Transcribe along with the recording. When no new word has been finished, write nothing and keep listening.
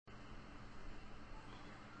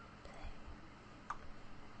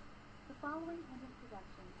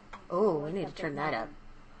Oh, we need to turn that up.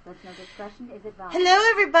 Hello,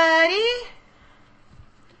 everybody.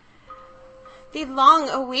 The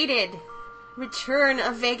long-awaited return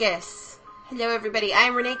of Vegas. Hello, everybody.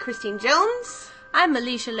 I'm Rene Christine Jones. I'm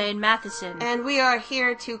Alicia Laine Matheson. And we are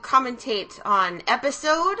here to commentate on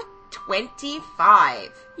episode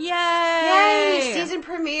 25. Yay! Yay! Season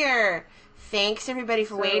premiere. Thanks, everybody,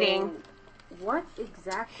 for waiting. What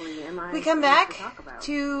exactly am I We come back to talk about?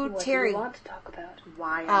 to What Terry. do you want to talk about?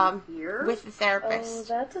 Why I'm here? With the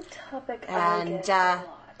therapist. Oh, that's a topic I And, get a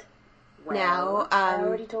lot. Now, I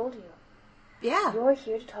already told you. yeah. You're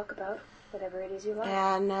here to talk about whatever it is you like.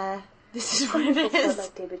 And, this is what Some it people is. feel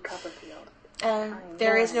like David Copperfield.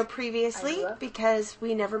 There is no previously because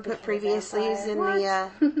we never put previouslys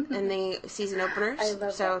in the season openers.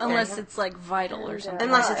 So Unless it's like vital or something.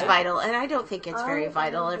 unless it's vital, and I don't think it's very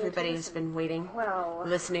vital. Everybody's been waiting,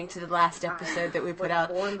 listening to the last episode that we put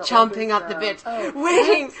out, chomping up the bit,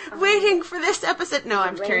 waiting for this episode. No,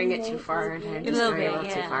 I'm carrying it too far. And A just little going bit, a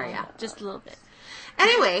little too far, yeah. Just a little bit.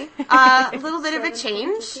 Anyway, a little bit of a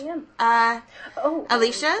change. Alicia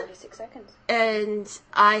 46 seconds. and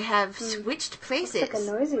I have switched places. Like a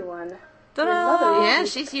noisy one. Ta-da! Yeah,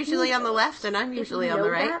 she's usually on the left, and I'm usually on the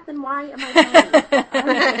right. That, then why am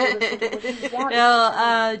I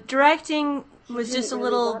No, directing was just a Didn't really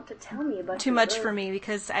little want to tell me about too your much birth. for me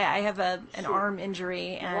because I have an arm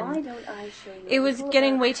injury, Why and don't I show you it was a little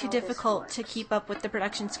getting about way too how this difficult works? to keep up with the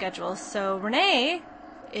production schedule. So Renee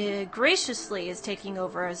graciously is taking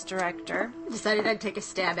over as director. Decided I'd take a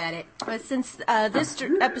stab at it. But since this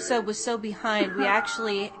episode was so behind, we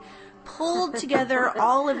actually pulled together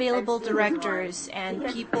all available directors, and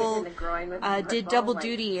people did double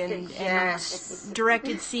duty and Yes.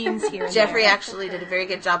 directed scenes here and Jeffrey there. actually did a very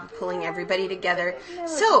good job of pulling everybody together.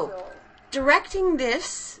 So, directing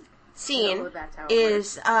this scene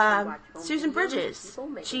is Susan Bridges.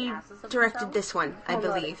 She directed this one, I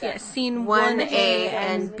believe. Yes, scene 1A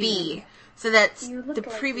and B. So that's the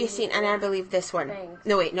previous scene, and I believe this one.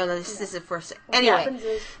 No, wait, no, this is the first. Anyway,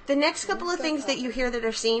 the next couple of things that you hear that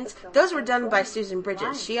are scenes, those were done by Susan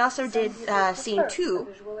Bridges. She also did scene 2.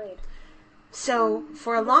 Visual aid. So,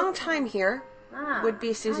 for a long time here, would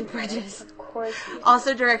be Susan Bridges. Of course you do.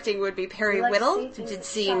 Also directing would be Perry Whittle, who did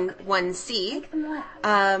scene 1C. Make them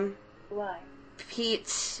laugh. Why?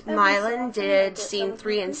 Pete Mylan did scene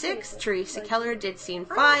 3 and 6. Teresa Keller did scene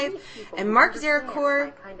 5. And Mark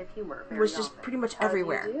Zeracore was just pretty much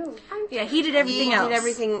everywhere. Yeah, he did everything else. He did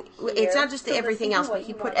everything. It's not just the everything else, but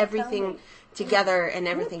he put everything together and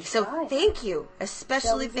everything. So thank you,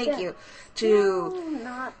 especially thank you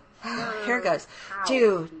to... Here it goes.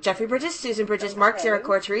 To Jeffrey Bridges, Susan Bridges, Mark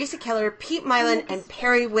Zeracore, Teresa Keller, Pete Mylan, and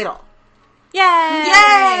Perry Whittle. Yay!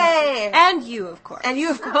 Yay! And you, of course. And you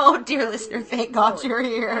have, oh dear listener, thank God you're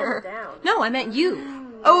here. No, I meant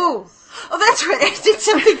you. Oh, that's right, I did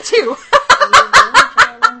something too.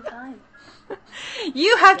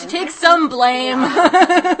 You have to take some blame.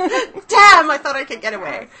 Damn, I thought I could get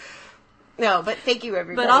away. No, but thank you,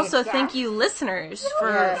 everybody. But also thank you, listeners,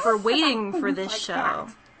 for waiting for this show.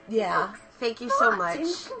 Yeah, thank you so much.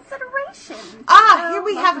 Consideration. Here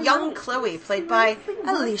we have young Chloe, played by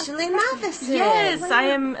Alicia Laine Matheson. Yes, I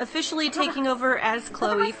am officially taking over as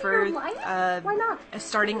Chloe for Why not? a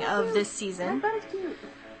starting of this season. But it's cute.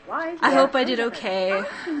 Why? I hope I did okay.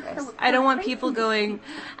 I don't want people going,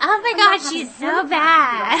 oh my god, she's so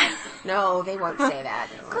bad. No, they won't say that.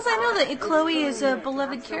 Because I know that Chloe is a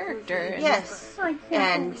beloved character. Yes, I can't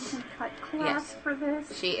and believe you cut class yes, for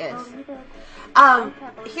this. she is. Oh,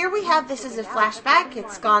 you did. Here we have, this is a flashback.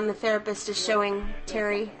 It's gone, the therapist is showing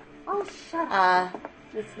Terry, Oh, shut up.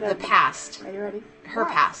 the past. Are you ready? Her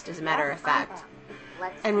past, as a matter of fact.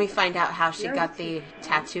 And we find out how she got the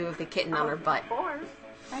tattoo of the kitten on her butt.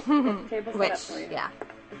 Table set up Which, for you. yeah.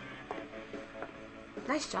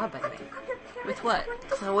 Nice job, by the way. With what?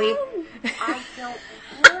 Chloe, I don't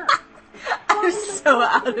care. I'm so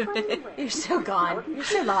out of it. You're so gone. You're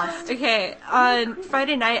so lost. Okay, on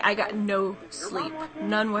Friday night I got no sleep.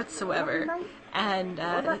 None whatsoever. And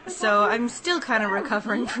so I'm still kind of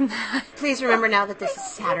recovering from that. Please remember now that this is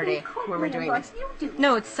Saturday when we're doing this.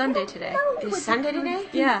 No, it's Sunday today. Is Sunday today?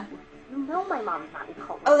 Yeah. You know my mom's not in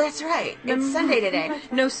cult. Oh, that's right. It's Sunday today.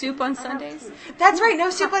 No soup on Sundays? That's right. No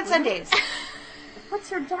soup on Sundays.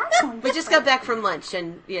 What's your dad doing? We just got back from lunch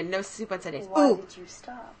and yeah, no soup on Sundays. Why Ooh, did you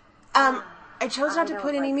stop? I chose not to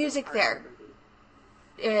put any music there.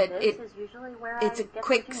 This is usually where It's a I get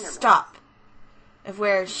quick the dinner stop of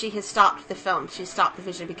where she has stopped the film. She stopped the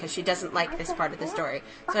vision because she doesn't like this part of the story.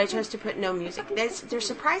 So I chose to put no music. There's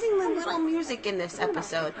surprisingly little music in this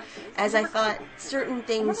episode, as I thought certain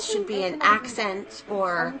things should be an accent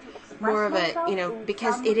or more of a,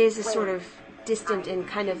 because it is a sort of distant and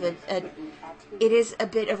kind of it is a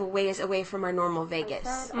bit of a ways away from our normal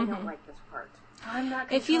Vegas. I don't like this part.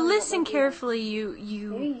 If you listen carefully,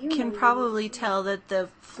 you can probably tell that the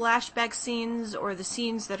flashback scenes or the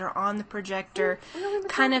scenes that are on the projector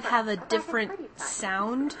kind of have a different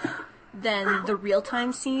sound than the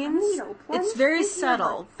real-time scenes. It's very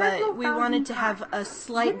subtle, but we wanted to have a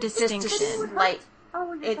slight distinction. Slight.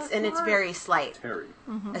 It's very slight. Terry.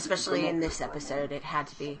 Especially in this episode, it had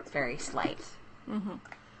to be very slight.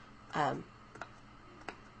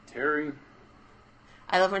 Terry.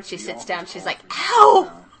 I love when she sits down, she's like,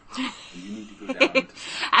 ow! You need to go down.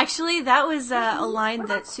 Actually, that was a line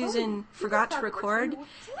that Susan forgot to record,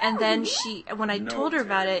 and then when I told her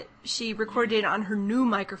about it, she recorded it on her new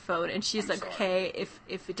microphone, and she's like, okay,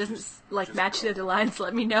 if it doesn't match the other lines,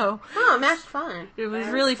 let me know. Oh, matched fine. It was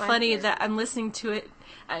really funny that I'm listening to it,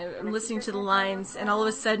 I'm listening to the lines, and all of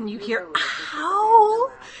a sudden you hear,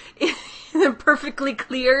 ow! They're perfectly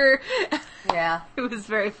clear. Yeah. It was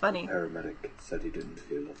very funny. Paramedic said he didn't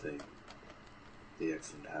feel a thing. The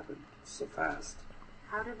accident happened so fast.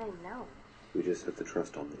 How do they know? We just have to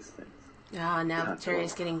trust on these things. Ah, now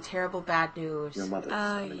Terry's getting terrible bad news. Your mother's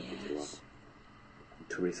Oh, going to pick you up. yes.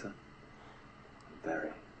 Teresa, I'm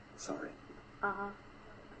very sorry.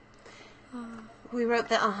 We wrote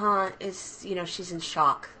that is, she's in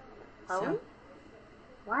shock. Oh? So.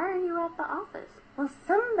 Why are you at the office? Well,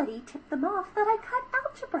 somebody tipped them off that I cut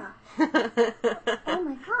algebra. Oh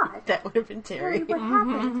my god. That would have been Terry. What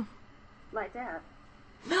happened? My dad.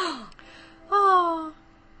 Oh.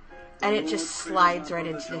 And it just slides right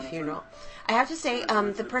into the funeral. I have to say,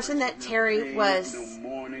 the person that Terry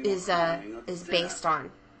is based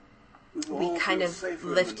on, we kind of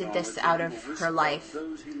lifted this out of her life.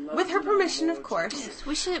 With her permission, of course.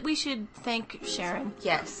 Yes, we should thank Sharon.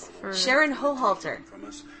 Yes. Sharon Hohalter.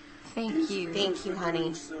 Thank you. Thank you,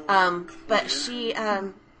 honey. But she, I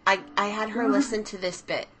had her listen to this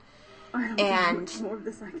bit. And,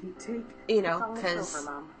 because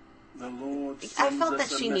I felt that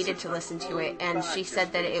she needed to listen to it, and she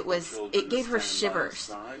said that it gave her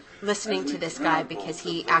shivers listening to this guy because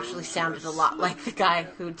he actually sounded a lot like the guy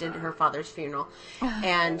who did her father's funeral.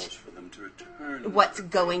 And what's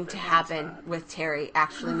going to happen with Terry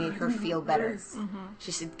actually made her feel better.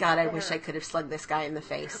 She said, God, I wish I could have slugged this guy in the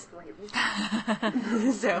face.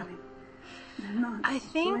 So, I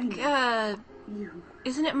think,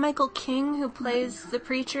 isn't it Michael King who plays the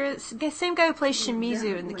preacher? It's the same guy who plays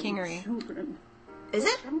Shimizu in The Kingery. is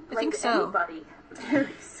it? I think so.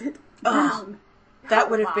 Oh, that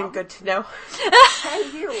would have been good to know. Hey,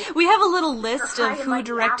 you. We have a little list of who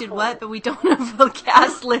directed what, but we don't have a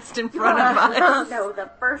cast list in front of us. No, the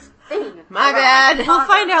first thing. My bad. We'll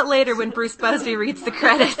find out later when Bruce Busby reads the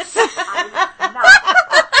credits. I'm not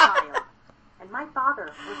a child. And my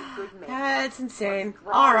father was a good man. That's insane.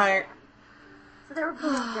 All right. So there were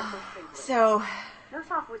both different things. So, No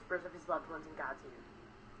soft whispers of his loved ones in God's ear.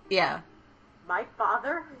 yeah. My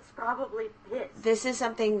father is probably pissed. This is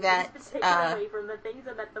something that He's been taken away from the things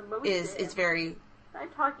that meant the most is to him. very, I'm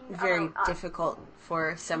talking very about us. difficult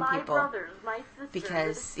for some My people. brothers, my sisters,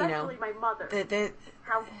 because, especially my mother. The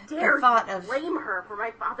How dare thought you of- blame her for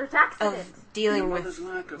my father's accident? of dealing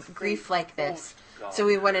with grief like this. So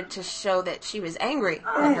we wanted to show that she was angry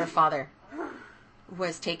when her father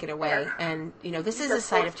was taken away. And, this is a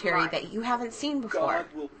side of Terry that you haven't seen before. God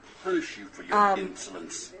will punish you for your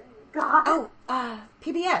insolence. God. Oh,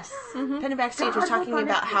 PBS. Pen and Backstage was talking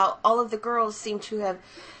about how all of the girls seem to have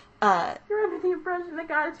You're under the impression that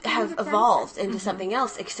God is paying evolved attention. into something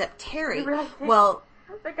else except Terry. You really think Well,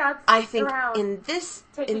 that God's I think around in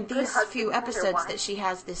taking good these husbands few and their episodes wives, that she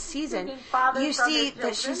has this season, taking fathers you from see their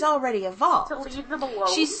that she's children already evolved. to leave them alone.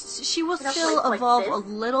 She will In a still place like evolve this, a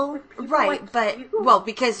little. people Right, like but you.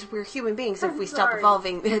 because we're human beings, if I'm we stop sorry.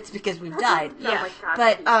 evolving, it's because we've died. Oh my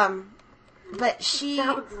God, But she,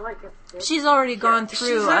 sounds like a sick. She's already gone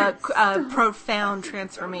through a profound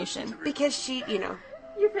transformation. because she,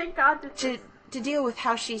 You think God did to deal with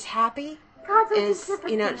how she's happy God doesn't is, give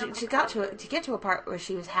a damn she about got to get to a part where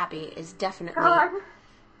she was happy is definitely, God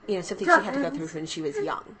something she had to go through when she was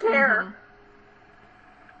young. care.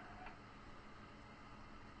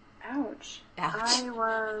 Ouch. Ouch. I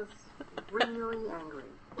was really angry.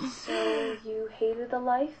 So you hated the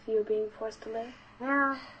life you were being forced to live?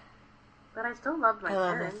 Yeah, but I still loved my I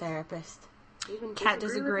love her parents. therapist. Even Kat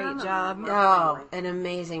does a disagree with great them, job. I'm Oh, like, an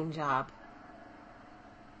amazing job.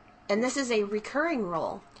 And this is a recurring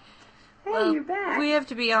role. Hey, Well, you're back. we have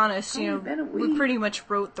to be honest, Only been a we week. pretty much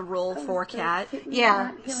wrote the role for Kat.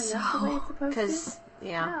 Yeah, Not healing up the way it's supposed to? because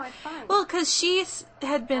Yeah. No, it's fine. Well, because she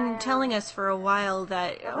had been telling us for a while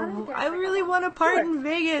that I really want a part in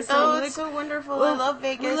Vegas. Oh, I'm it's so wonderful. well, I love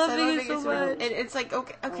Vegas. I love I Vegas so much. And it's like,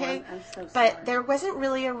 okay. I'm so sorry. But there wasn't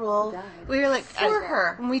really a role We were like, for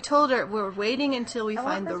her. and we told her we're waiting until we want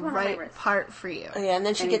find the this one on my right wrist. part for you. Yeah, and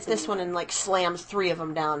then she gets this one and like slams 3 of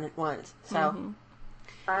them down at once. So,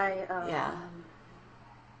 yeah.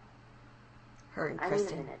 Her and I need a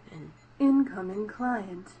Kristen. minute. And Incoming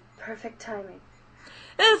client. Perfect timing.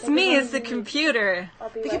 It's me, it's the computer. I'll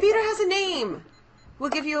be the right computer back. has a name.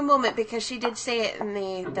 We'll give you a moment because she did say it in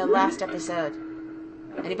the last episode.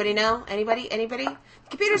 Anybody know? Anybody? The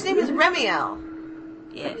computer's name is Remiel.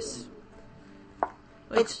 Yes.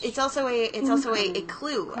 It's also a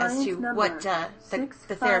clue as to what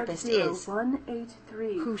the therapist is.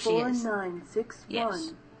 183 Who she is. 4961.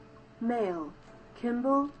 Yes. Male.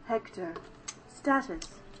 Kimball Hector. Status.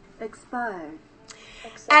 Expired.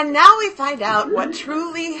 And now we find out what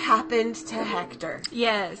truly happened to Hector.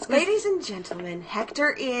 Yes. 'cause- Ladies and gentlemen, Hector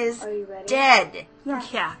is Are you ready? dead. Yes.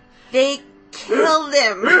 Yeah. They killed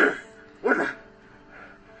him. What the?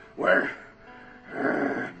 Where?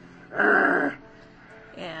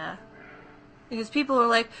 Yeah. Because people were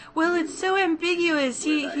like, well, it's so ambiguous.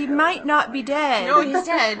 He might not be dead. No, he's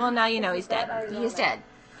dead. Well, now you know he's dead. He is dead.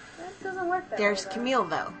 That doesn't work that There's way, though. Camille,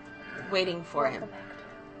 though, waiting for him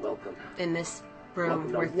Welcome. in this room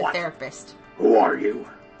Welcome to with the what? therapist. Who are you?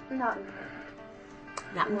 Not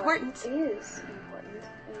important. Not important. What is important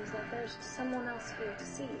is that there's someone else here to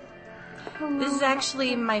see you. This is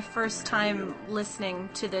actually my first time listening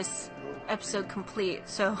to this episode complete,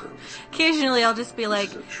 so occasionally I'll just be like,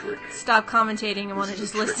 It's a trick. stop commentating and want to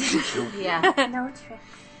just listen. Yeah. No trick.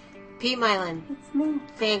 Pete Mylan, It's me.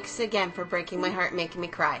 thanks again for breaking my heart and making me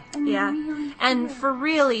cry. Yeah. Really And for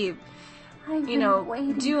really, I've you know, been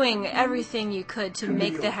waiting doing for you. everything you could to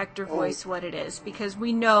make the Hector voice what it is, because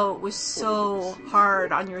we know it was so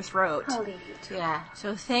hard on your throat. I'll leave you to Yeah.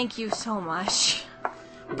 So thank you so much.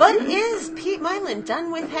 But is Pete Mylan done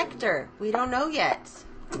with Hector? We don't know yet.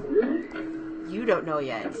 You don't know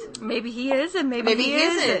yet. Maybe he is, and maybe Maybe he he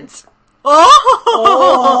isn't. isn't.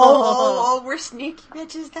 Oh, we're sneaky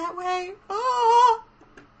bitches that way. Oh.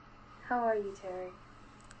 How are you, Terry?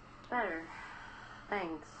 Better.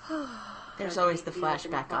 Thanks. There's always the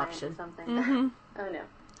flashback option. Something. Mm-hmm. Oh no.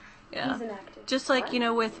 Yeah. He's inactive. Just like, you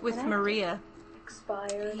know, with Maria,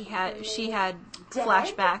 Expired. she had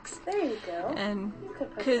flashbacks. There you go. And You could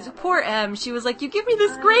put because that poor Em, she was like, you give me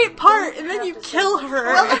this great part, and then you kill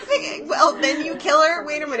her. Well, then you kill her.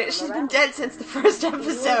 Wait a minute. She's been dead since the first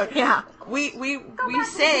episode. Yeah. We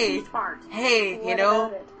say, hey, you know,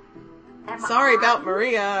 about it. sorry about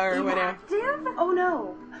Maria or whatever. Oh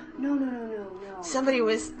no. No. Somebody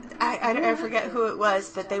was, I forget who it was,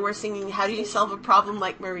 but they were singing, how do you solve a problem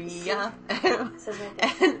like Maria?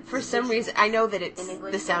 And for some reason, I know that it's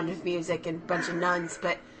The Sound of Music and a bunch of nuns,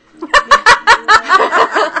 but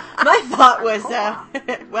my thought was,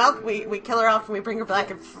 well, we kill her off and we bring her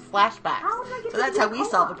back in flashbacks. So that's how we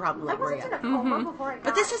solve a problem like Maria.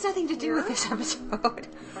 But this has nothing to do with this episode.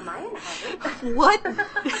 Am I in heaven? What?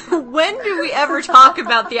 When do we ever talk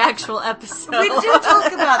about the actual episode? We do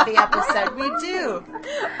talk about the episode. We do.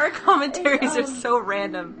 Our commentaries are so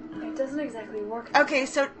random. It doesn't exactly work. Okay,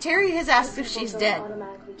 so Terry has asked if she's People dead. don't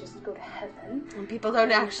automatically just go to heaven. And people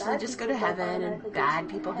don't actually just go to heaven, and bad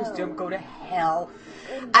people just don't go to hell.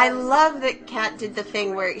 I love that Kat did the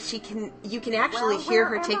thing where you can actually hear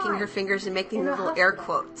her taking her fingers and making the little air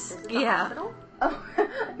quotes. Yeah. Oh,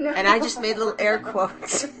 no. And I just made little air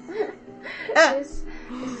quotes. This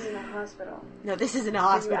isn't a hospital. No, this isn't a You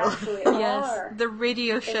hospital. actually Yes, are. the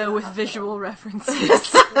radio show with visual references.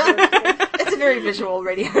 It's a very visual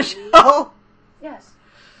radio show. Yes,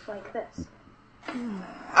 like this.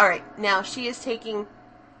 All right, now she is taking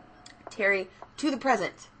Terry to the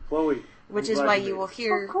present, Chloe. which I'm is glad why made you will it.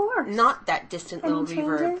 hear Of course. not that distant Any little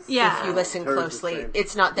reverb. changes? Yeah. If you listen Terry's the closely, same.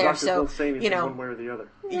 it's not there, Doctors so don't say anything you know one way or the other.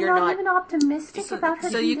 you're not. even optimistic about her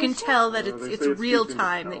So you can condition? tell that They it's say real too soon to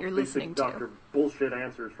time tell. that you're Basic listening doctor to. bullshit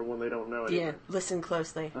answers for when they don't know anything. Yeah, listen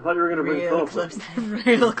closely. I thought you were going to bring Real Philip. close.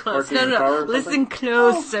 Real close. No, Arcane Power or listen something?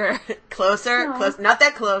 closer. Closer, No. close. Not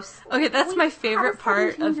that close. Okay, that's my favorite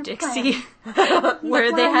part of Dixie,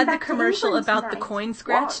 where they had the commercial about the coin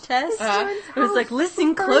scratch test. It was like,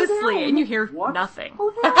 listen closely, and you hear What? nothing.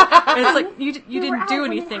 Oh, And it's like, you didn't do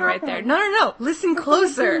anything right there. No, listen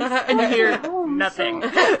closer, and you hear nothing.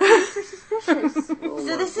 suspicious.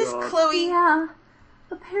 So this is God. Chloe. Yeah.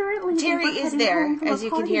 Apparently Terry they were is heading there, home from as a you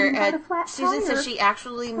can party hear. and got a flat Susan tire. says she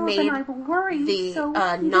actually Philip made and I were worried, the so he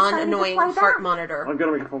decided to non-annoying fly heart back. monitor I've got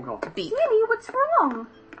to make a phone call. beep Danny, what's wrong?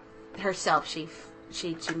 herself. She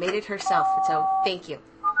She made it herself, so thank you.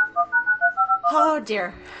 Oh,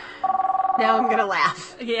 dear. Now I'm going to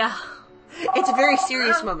laugh. Yeah. It's a very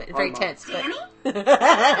serious moment, very tense. Danny? But... I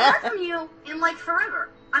haven't heard from you in like forever.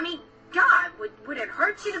 I mean, God, would it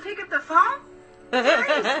hurt you to pick up the phone?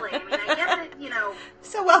 Seriously, I mean, I get that,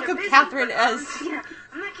 So welcome, busy, Catherine, but, as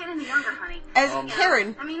I'm not getting any younger, honey.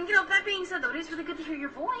 Karen. I mean, that being said, though, it is really good to hear your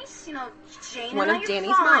voice. Jane One and of I are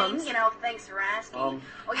Danny's fine. moms. Thanks for asking. Oh,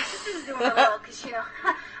 your sister's doing really well, because,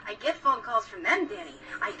 I get phone calls from them, Danny.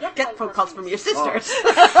 I get phone calls from your sisters.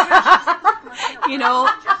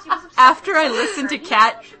 After I listened to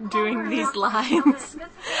Kat doing these lines,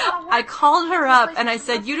 I called her up and I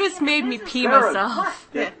said, "You just made me pee myself."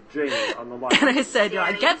 Get Jane on the line. And I said,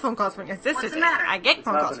 I get phone calls from your sisters. I get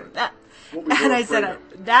phone calls from that. What were you And I afraid said,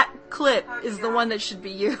 of? that clip is the one that should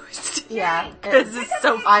be used. Yeah. Because it's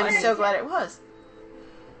so funny. I'm so glad it was.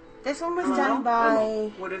 This one was done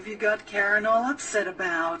by... What have you got Karen all upset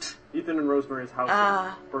about? Ethan and Rosemary's house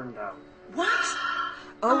is burned down. What?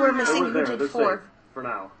 Oh, we're They missing were who there. did They're 4. safe for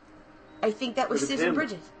now. I think that was But it's Susan him.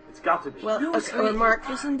 Bridges. It's got to be. Well, No, okay, or Mark.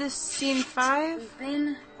 Isn't this scene 5? We've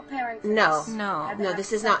been preparing for No. this. No. No,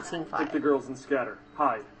 this is not scene Take the 5. girls and scatter.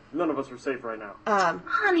 Hide. None of us are safe right now.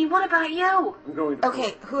 Honey, what about you? I'm going to. Okay,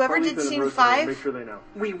 Philip. whoever Call did Ethan and scene Rosemary and 5. Make sure they know.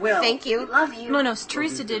 We will. Thank you. Love you. No,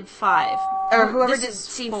 Teresa did 5. Or whoever This did is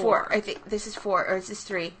scene 4. 4. I think this is 4, or is this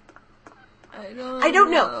 3? I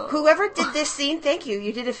don't know. Whoever did this scene, thank you.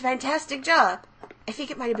 You did a fantastic job. I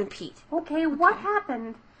think it might have been Pete. Okay, what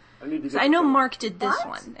happened? I need to get. So I know to Philip. Mark did this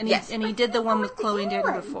one. And Yes. he did the one with Chloe and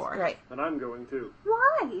Danny before. Right. And I'm going too.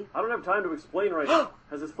 Why? I don't have time to explain right now.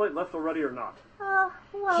 Has his flight left already or not?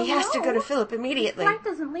 Well, He has to go to no. Philip immediately. Flight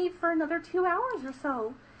doesn't leave for another 2 hours or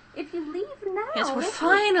so. If you leave now... Yes, we're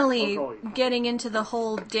finally I'll call you. getting into the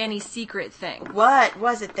whole Danny secret thing. What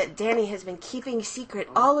was it that Danny has been keeping secret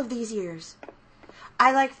all of these years?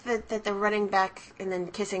 I like that the running back and then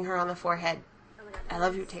kissing her on the forehead. I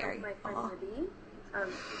love you, Terry. My friend Aw. Libby, and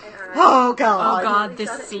I... Oh, God. Oh God,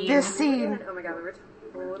 this scene. This scene. Oh my God, we were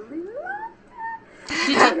totally...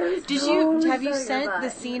 Have you sent the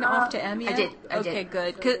scene off to Em yet? I did. Okay,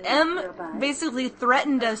 good. Because Em basically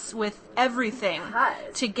threatened us with everything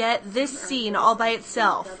to get this scene all by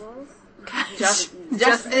itself. Just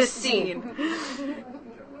this scene.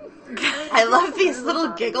 I love these little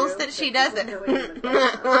giggles that she does.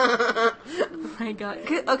 Oh my God.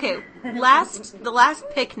 Okay, the last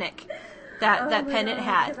picnic that Pennant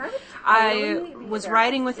had, I was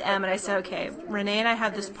riding with Em and I said, okay, Renee and I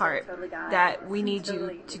have this part that we need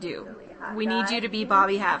you to do. We need you to be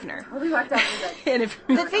Bobby Havner. And if,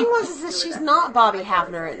 The thing was that she's not Bobby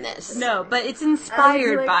Havner in this. no, but it's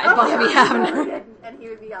inspired by Bobby Havner. And he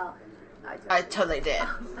would be all... I totally did.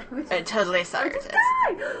 I totally saw her tits.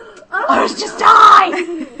 Oh, Just die!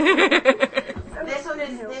 This one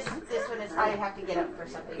is I have to get up for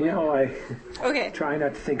something. I Okay. try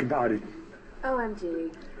not to think about it.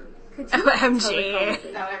 OMG. Could you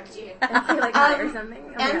OMG. No, empty. I feel like that or something?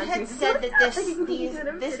 Oh my Em God, had she's- said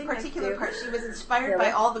that this particular part, she was inspired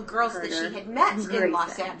by all the girls that she had met in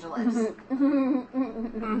Los Angeles.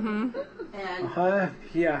 And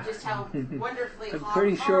Yeah. just how wonderfully I'm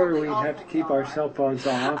pretty sure we'd have to keep our cell phones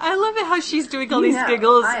off. I love it how she's doing all these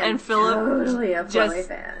giggles I am and Philip totally a Chloe just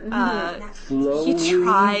fan. Slowly. he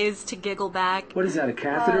tries to giggle back. What is that, a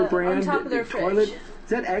catheter brand? top of their toilet? fridge. Is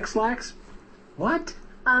that X-Lax? What?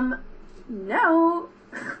 No.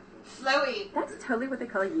 Chloe. That's totally what they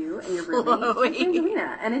call you and your roommate, Chloe.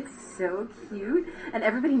 Angelina, and it's so cute. And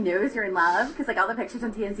everybody knows you're in love because like all the pictures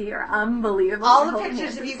on TMZ are unbelievable. All You're the holding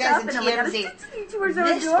pictures hands of and you guys in stuff, and I'm like, TMZ. you two are so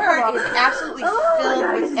This adorable. part is absolutely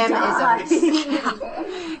filled with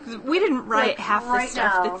Emma-isms. We didn't write half the right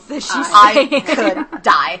stuff now, that she's I saying. could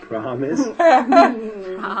die. Promise?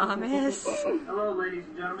 Promise. Hello, ladies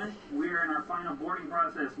and gentlemen. We're in our final boarding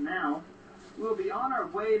process now. We'll be on our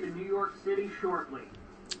way to New York City shortly.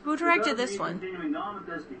 Who directed this one? Continuing on with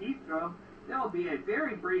us to Heathrow, there will be a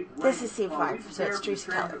very brief This is wait scene while 5, we so it's prepare for Teresa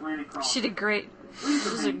the Keller. transatlantic crossing. She did great. Please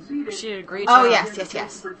remain seated. She did a great Oh, job. yes, We'll yes, begin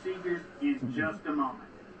yes. procedures in just a moment.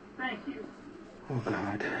 Thank you. Oh,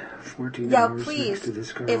 God. 14 Yeah, hours next please. to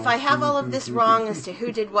this girl. If I have all of this wrong as to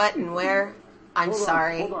who did what and where, I'm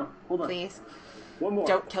sorry. Hold on. Please, One more.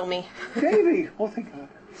 don't kill me. Davey! Oh, thank God.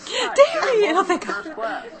 Davey! Oh, thank God.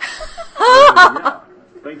 Yeah.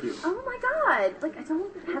 Thank you. Oh my God! Like I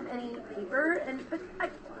don't have any paper, but I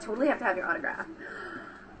totally have to have your autograph.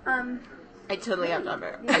 I totally have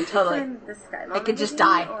number. I totally. Sign the Sky I could just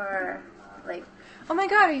magazine, die. Or like Oh my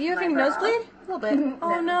God, are you having bra. nosebleed? A little bit.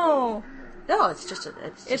 Oh no. No, it's just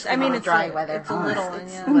It's, I mean, it's dry a, weather. It's a little one,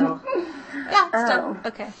 It's yeah. a little. Yeah, it's done.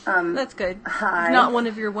 Okay, that's good. Hi. Not one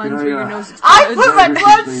of your ones where your nose explodes. I put my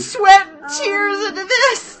blood, sweat, and tears into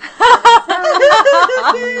this.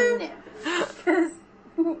 Because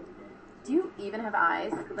do you even have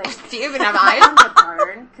eyes? Like, Do you even have eyes?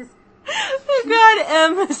 Because Oh God,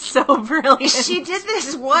 Em is so brilliant. She did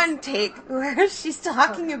this one take where she's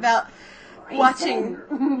talking about watching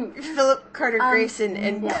Philip Carter Grayson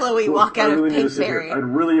and Chloe walk out of Pinkberry. I'd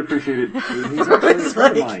really appreciate it. He's actually a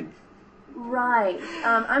friend of mine. right.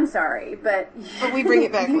 I'm sorry, but we bring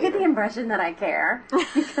it back You get later. the impression that I care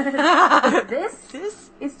because this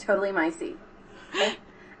is totally my seat. Okay?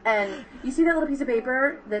 And you see that little piece of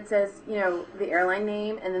paper that says, the airline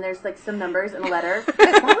name, and then there's like some numbers and a letter.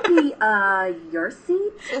 That would be your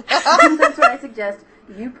seat. That's what I suggest.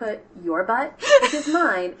 You put your butt, because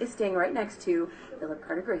mine is staying right next to Philip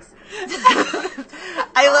Carter Grayson.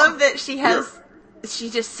 I love that she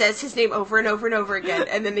just says his name over and over and over again,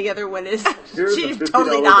 and then the other one is she'd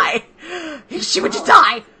totally die. She would just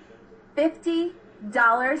die. $50?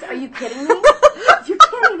 Are you kidding me? You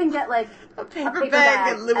can't even get like a paper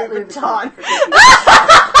bag at Louis Vuitton.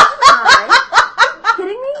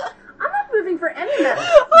 Kidding me? I'm not moving for any medal.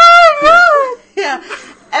 Oh my god! Yeah,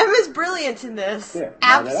 Emma's brilliant in this. Yeah,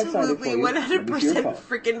 absolutely, 100%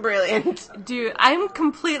 freaking brilliant. Dude, I'm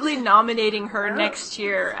completely nominating her next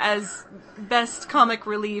year as best comic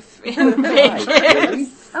relief in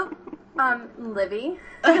Vegas. Livy.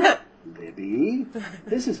 Libby,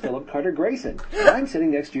 this is Philip Carter Grayson. And I'm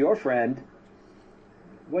sitting next to your friend.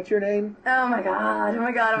 What's your name? Oh my god, oh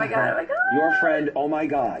my god, oh my god, oh my god. Your friend, oh my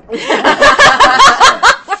god.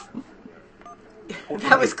 Okay.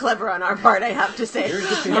 That was clever on our part, I have to say.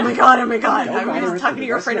 Oh my god, oh my god. I was talking to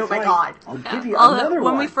your friend, oh my god. I'll give you another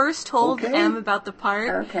when one. we first told Em about the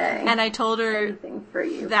part, and I told her for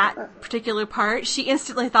you. that particular part, she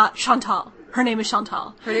instantly thought, Chantal. Her name is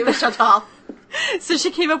Chantal. Her name is Chantal. So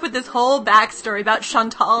she came up with this whole backstory about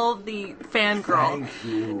Chantal, the fangirl. Thank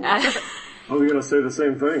you. Oh, you're going to say the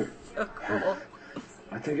same thing. So cool.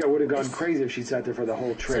 I think I would have gone crazy if she sat there for the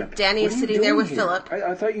whole trip. So Danny is What are you sitting there doing with here? Philip.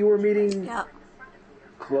 I thought you were meeting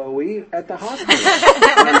Chloe at the hospital.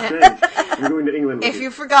 You're going to England. If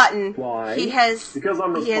you've forgotten, Why? he has Because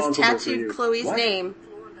I'm responsible for tattooed you. Chloe's What? name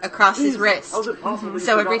across his wrist. How's it possible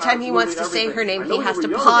So you every forgot time he wants to absolutely say her name, everything? he I know has you to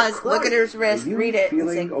were young, pause, but look at her wrist, Are you read it, and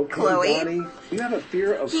feeling say, okay, Chloe. Donnie? Do you have a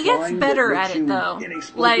fear of He gets flying better that at makes it you though.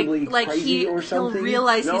 inexplicably Like crazy or he'll something?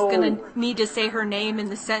 realize No. he's gonna need to say her name in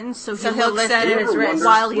the sentence, so So he he'll looks lift at it in it his wrist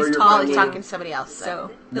while he's where you're while talking. he's talking to somebody else. So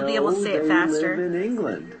he'll be able to say it they faster. live in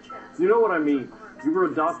England. You know what I mean. You were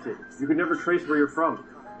adopted. You could never trace where you're from.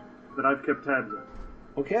 But I've kept tabs on.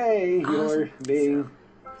 Okay, you're being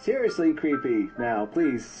seriously creepy. Now,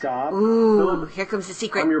 please stop. Ooh, here comes the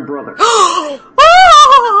secret. I'm your brother.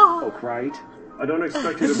 Oh, right. I don't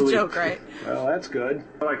expect you to It's a believe. joke, right? Well, that's good.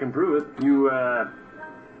 But I can prove it. You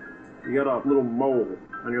got a little mole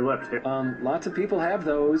on your left hip. Lots of people have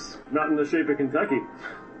those. Not in the shape of Kentucky.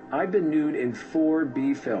 I've been nude in 4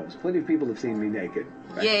 B films. Plenty of people have seen me naked.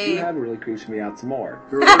 But Yay. you have really creeps me out some more.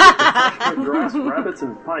 You're allergic to fresh grass, rabbits,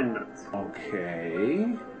 and pine nuts.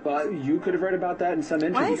 Okay. But you could have read about that in some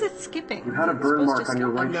interview. Why is it skipping? You had a It's burn supposed mark to on your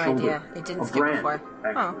skip. right no shoulder. idea. It didn't a skip brand, before.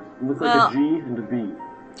 actually. It looked Well- like a G and a B.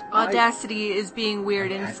 Audacity is being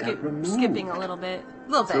weird and had that removed. skipping a little bit. A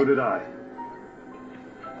little So bit. did I.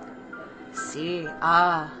 See, You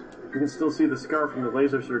can still see the scar from the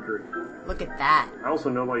laser surgery. look at that. I also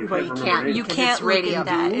know why you Well, can't you remember can't. names. You Because can't it's look radio. at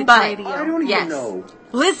that. It's But- radio. I don't even Yes. know.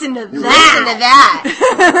 Listen to Listen that. to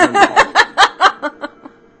that.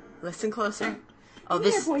 Listen closer. Oh,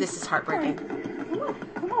 this is heartbreaking.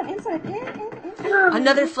 Come on, inside.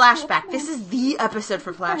 Another flashback. This is the episode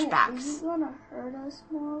for flashbacks. You gonna hurt us,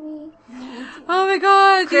 Mommy? Oh my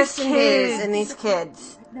god, Chris these and his kids. and these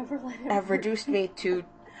kids Never let him have reduced me to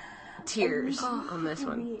tears on this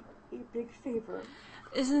one. me a big favor.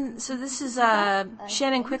 So this is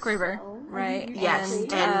Shannon Quickriver, right? Yes,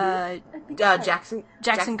 And Jackson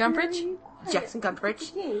Gumpridge? Jackson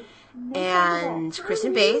Gumpridge, and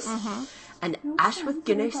Kristen Bass, and Ashworth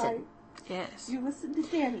Gunnarsson. Yes. You listen to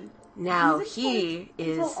Danny. Now he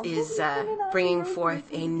is bringing forth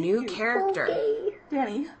a new character,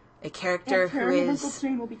 Danny, a character who Karen and Uncle is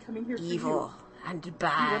Shane will be coming here evil and for you. You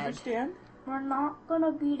bad. understand? We're not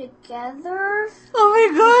gonna be together. Oh my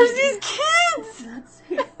gosh, these kids! That's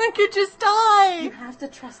it. I could just die. You have to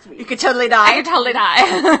trust me. You could totally I die. could totally die.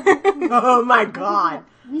 Oh my god.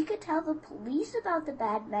 We could tell the police about the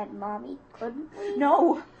bad men, Mommy, couldn't we?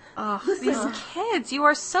 No. Oh, these kids, you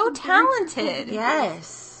are so talented.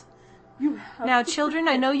 Yes. Now, children,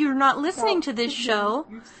 I know you're not listening to this show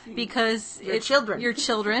because You're children. You're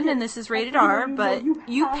children, and this is rated R, but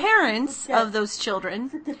you parents of those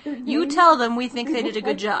children, you tell them we think they did a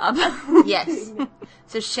good job. Yes.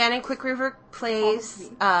 So Shannon Quickriver plays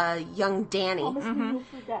young Danny,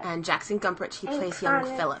 and Jackson Gumprich, he plays young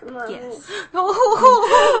Philip. Yes.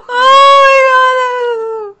 Oh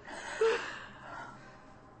my God!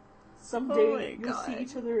 Someday we'll see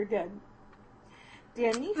each other again.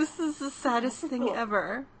 Danny? This is the saddest thing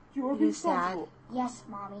ever. You're It is sad. responsible. Yes,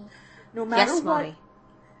 Mommy. No matter Yes, what, Mommy.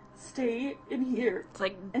 stay in here. It's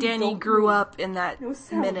like And Danny don't grew move. up in that No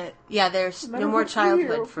sound. minute. Yeah, there's No matter no more what you hear,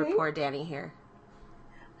 childhood for okay? poor Danny here.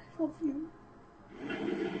 I love you.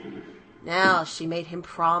 Now, she made him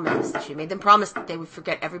promise. She made them promise that they would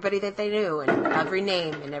forget everybody that they knew and every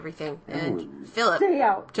name and everything. And Philip Stay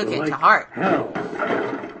out. took it Like to heart. hell.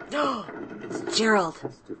 It's Gerald.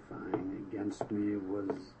 Testifying against me was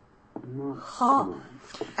not Oh,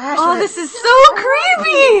 smart. Ashworth. Oh, this is so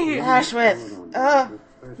creepy! Ashworth. Oh,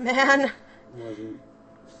 man. Wasn't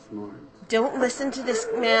smart. Don't listen to this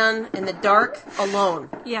man in the dark alone.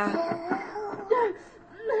 Yeah.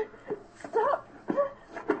 Stop!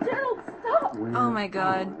 Gerald, stop! Where Oh my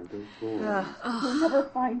God. are the boys? You'll never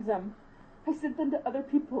find them. I sent them to other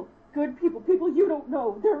people. Good people. People you don't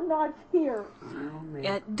know. They're not here. I'll make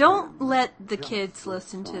Yeah, don't let the kids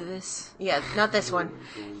listen to this. Yeah, not this one.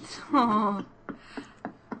 Oh.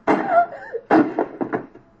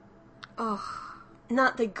 Oh,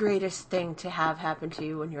 Not the greatest thing to have happen to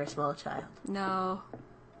you when you're a small child. no.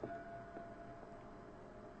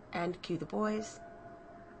 And cue the boys.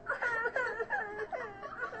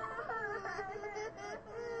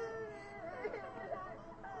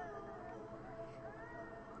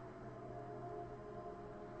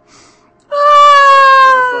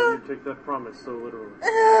 Thought you'd take that promise so literally.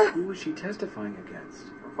 Who was she testifying against?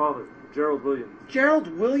 Her father, Gerald Williams. Gerald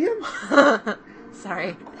Williams?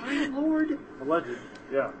 Sorry. My lord. Alleged,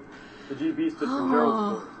 yeah. The GB stood for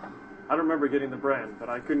Gerald's voice. I don't remember getting the brand, but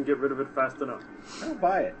I couldn't get rid of it fast enough. I'll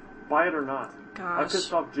buy it. Buy it or not. I Gosh.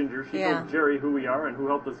 pissed off Ginger. She Yeah. told Jerry who we are and who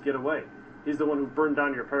helped us get away. He's the one who burned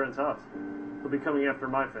down your parents' house. He'll be coming after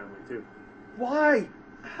my family, too. Why?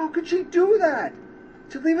 How could she do that?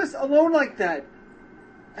 To leave us alone like that?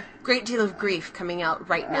 Great deal of grief coming out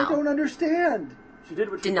right I now. don't understand. She did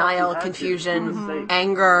what she Denial, thought she had to. confusion, She was safe.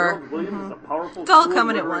 anger. Gerald Williams is a powerful, It's all cruel,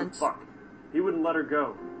 coming at murdering once. Fuck. He wouldn't let her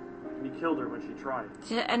go. And he killed her when she tried.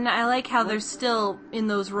 Yeah, and I like how they're still in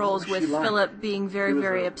those roles What was with she like? Philip being very, She was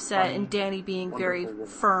very a upset funny, and Danny being very wonderful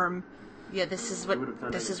woman. firm. Yeah, this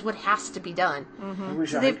is what has to be done. I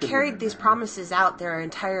wish So I they've could carried remember these her. promises out their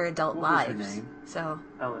entire adult What was her lives. name? So,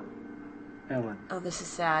 Ellen. Ellen. oh, this is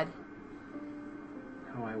sad.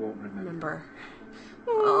 Oh, I won't remember.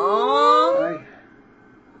 Oh,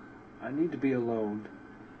 I need to be alone.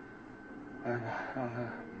 I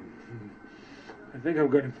think I'm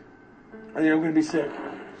going to be sick.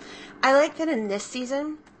 I like that in this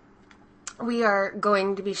season we are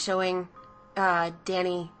going to be showing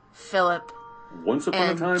Danny, Philip. Once upon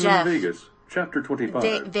and a time Jeff. in Vegas, Chapter 25.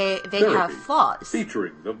 They Therapy, have flaws.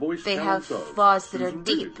 Featuring the voice They have talents of flaws that are Susan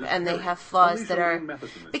deep, Bridges as and they Harry, have flaws Alicia that are Laine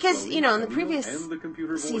Matheson as because Chloe, you know in the Samuel, previous and the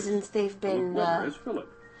computer voice. seasons they've been Philip Weber as Philip,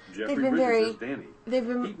 Jeffrey they've been Bridges very as Danny, they've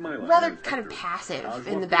been Pete Milan rather as kind of Hector, passive Ajwa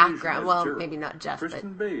in the Felicia background. as Well, Gerald, maybe not Jeff,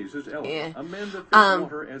 Kristen Bays as Ellen, yeah. Amanda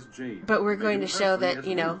Fitzwater as Jane, but we're going to Megan show Presley that as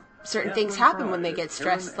you know Lou, certain Catherine things happen Fry when they as get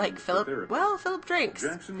Karen stressed. Like and the Philip, therapist, well, Philip drinks,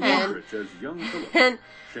 Jackson and Goodrich as young Philip,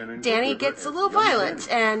 Shannon Danny Quickriver gets a as little young violent,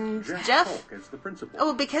 Danny, and Jack Jeff. Polk as the principal,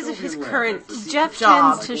 Oh, because of his Sylvian current Ladd as the Jeff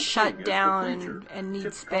job. tends to shut down and need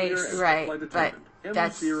Chip space. Collier as the Right, flight but attendant, Emma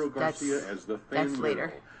that's- Ciro Garcia that's- as the that's Fame later.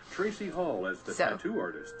 Widow, Tracy Hall as the So, tattoo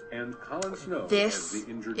artist, and Colin Snow this as the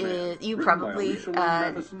injured is- man. you Written by probably, Alicia Laine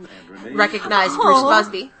Matheson and Rene recognize Christine Bruce Oh.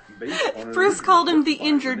 Busby. Based on an Bruce original called him book the by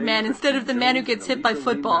injured Rene man instead of the Christine man who Jones gets and hit by Alicia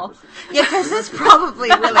Laine football. Matheson. Yeah, because that's probably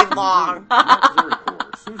really long.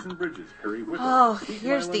 Susan Bridges, Harry Whittle, Oh, Pete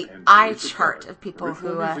here's Milan, the and eye Teresa chart Carter. of people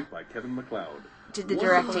Original who music by Kevin MacLeod. did the Once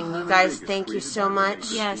directing. Upon a You Time guys, in thank you Vegas, so created by Rene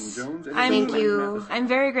much. Yes. Christine Jones and I'm- Alicia Thank Laine you. Matheson. I'm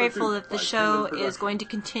very grateful Produced that the by show Penguin is going to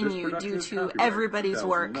Productions. continue This due production is to copyright everybody's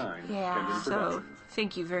work. 2009, Yeah. Penguin So, Productions.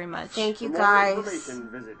 thank you very much. Thank you For more guys. information,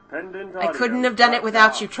 visit I couldn't have done it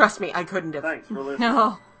without you. Trust me, I couldn't have. Thanks for listening.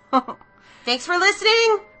 No. Thanks for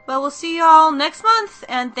listening. Well, we'll see you all next month,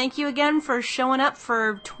 and thank you again for showing up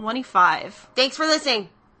for 25. Thanks for listening.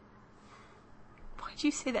 Why'd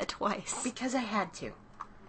you say that twice? Because I had to.